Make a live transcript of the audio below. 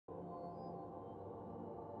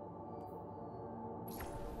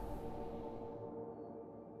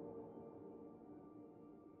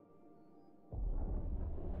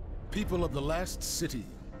People of the last city,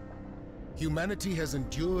 humanity has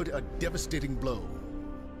endured a devastating blow.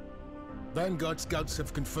 Vanguard scouts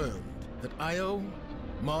have confirmed that Io,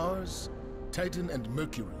 Mars, Titan, and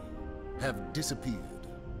Mercury have disappeared.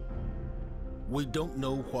 We don't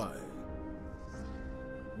know why.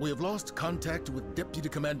 We have lost contact with Deputy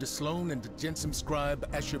Commander Sloan and Jensen Scribe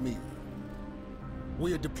Ashamir.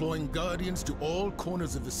 We are deploying Guardians to all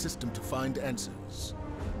corners of the system to find answers.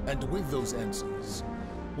 And with those answers,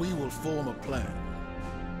 we will form a plan.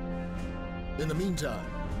 In the meantime,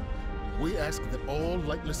 we ask that all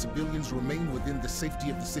lightless civilians remain within the safety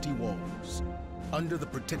of the city walls, under the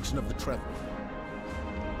protection of the Traveler.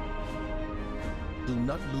 Do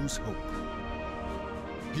not lose hope.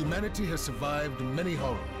 Humanity has survived many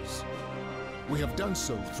horrors. We have done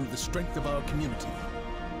so through the strength of our community,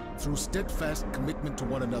 through steadfast commitment to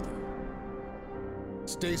one another.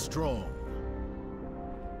 Stay strong.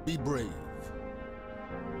 Be brave.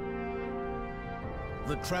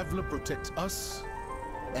 The Traveler protects us,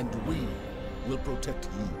 and we will protect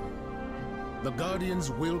you. The Guardians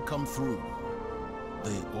will come through.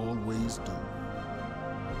 They always do.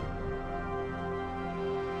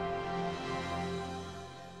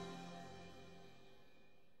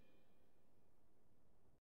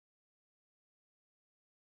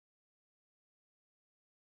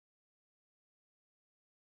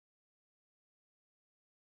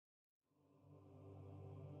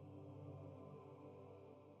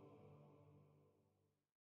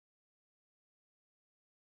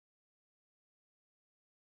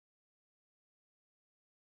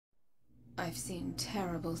 I've seen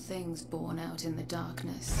terrible things born out in the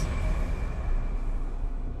darkness.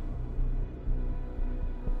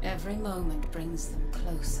 Every moment brings them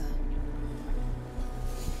closer.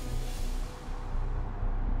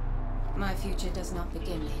 My future does not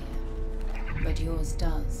begin here, but yours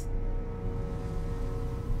does.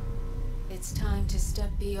 It's time to step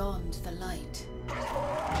beyond the light.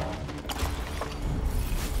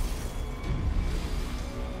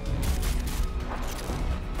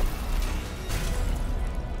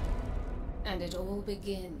 And it all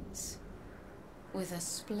begins with a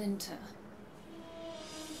splinter.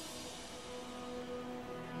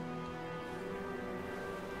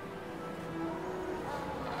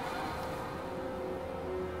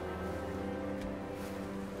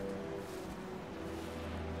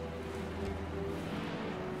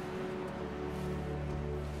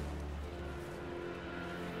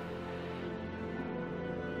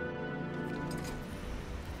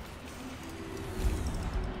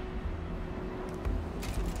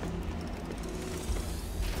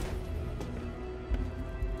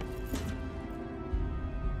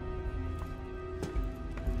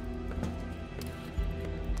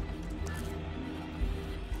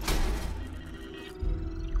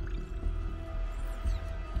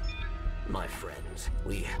 My friends,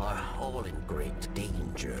 we are all in great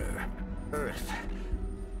danger. Earth,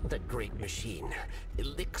 that great machine,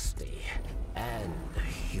 Elixir, and the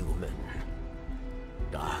human.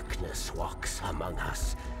 Darkness walks among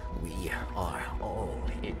us. We are all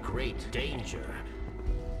in great danger.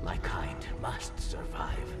 My kind must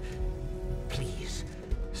survive. Please,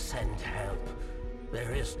 send help.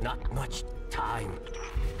 There is not much time.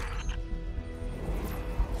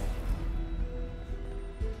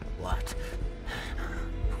 What?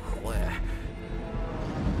 Where?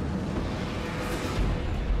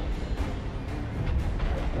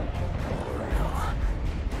 Oh no.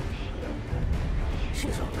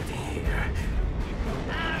 She's already here.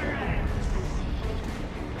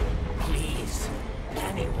 Please,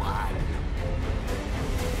 anyone.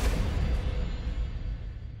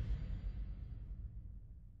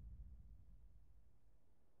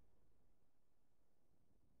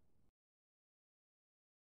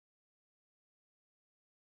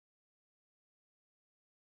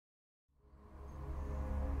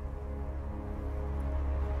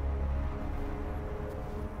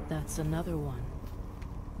 That's another one.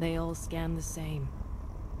 They all scan the same.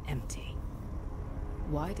 Empty.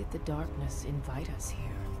 Why did the darkness invite us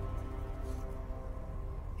here?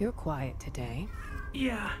 You're quiet today.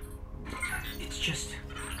 Yeah. It's just,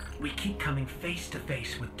 we keep coming face to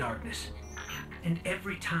face with darkness. And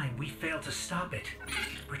every time we fail to stop it,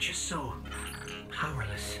 we're just so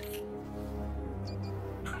powerless.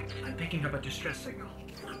 I'm picking up a distress signal.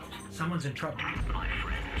 Someone's in trouble. My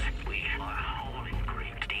friends, we are all in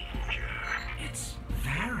great danger. It's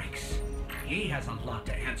Variks. He has a lot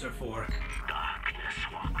to answer for. Darkness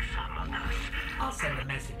walks among us. I'll send a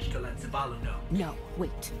message to let Zavala know. No,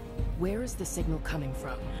 wait. Where is the signal coming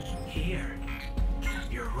from? Here.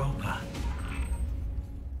 Europa.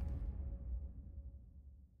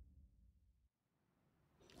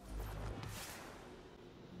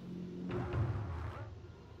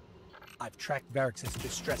 I've tracked Varrix's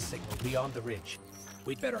distress signal beyond the ridge.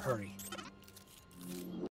 We'd better hurry.